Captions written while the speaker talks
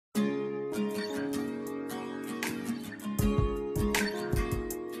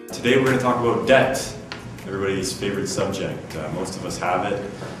Today we're going to talk about debt, everybody's favorite subject. Most of us have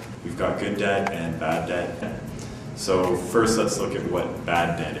it. We've got good debt and bad debt. So first let's look at what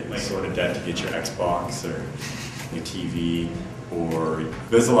bad debt is. You might go into debt to get your Xbox or your TV, or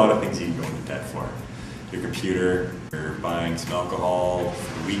there's a lot of things you can go into debt for. Your computer, you're buying some alcohol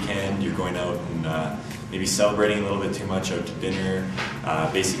for the weekend, you're going out and maybe celebrating a little bit too much out to dinner.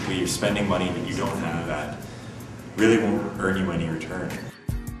 Basically you're spending money that you don't have that really won't earn you any return.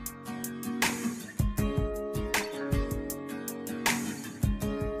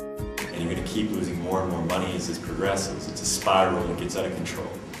 And you're going to keep losing more and more money as this progresses. It's a spiral that gets out of control.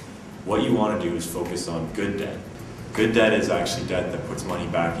 What you want to do is focus on good debt. Good debt is actually debt that puts money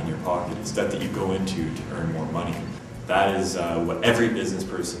back in your pocket. It's debt that you go into to earn more money. That is what every business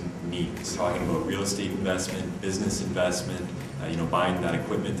person needs. Talking about real estate investment, business investment, buying that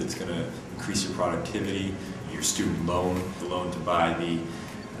equipment that's going to increase your productivity, your student loan, the loan to buy the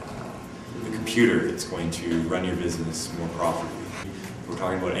computer that's going to run your business more profitably. We're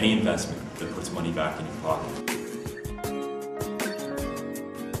talking about any investment that puts money back in your pocket.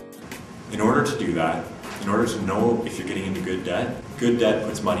 In order to do that, in order to know if you're getting into good debt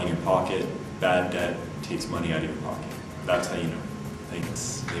puts money in your pocket, bad debt takes money out of your pocket. That's how you know. I think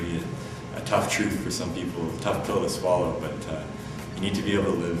it's maybe a tough truth for some people, a tough pill to swallow, but you need to be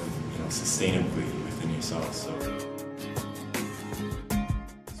able to live sustainably within yourself. So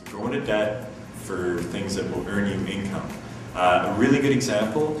go into debt for things that will earn you income. A really good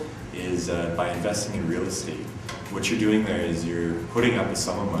example is by investing in real estate. What you're doing there is you're putting up a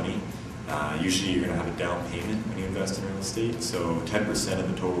sum of money. Usually you're going to have a down payment when you invest in real estate, so 10% of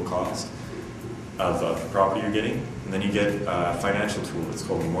the total cost of the property you're getting. And then you get a financial tool that's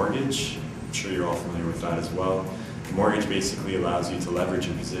called a mortgage. I'm sure you're all familiar with that as well. The mortgage basically allows you to leverage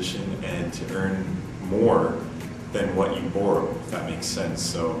a position and to earn more than what you borrow, if that makes sense.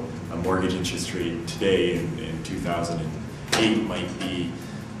 So a mortgage interest rate today in 2008 might be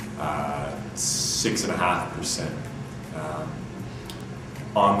 6.5%.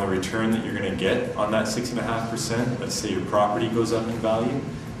 On the return that you're going to get on that 6.5%, let's say your property goes up in value,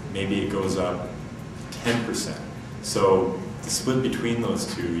 maybe it goes up 10%. So the split between those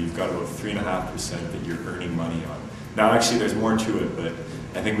two, you've got about 3.5% that you're earning money on. Now actually there's more to it, but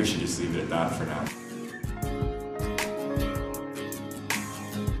I think we should just leave it at that for now.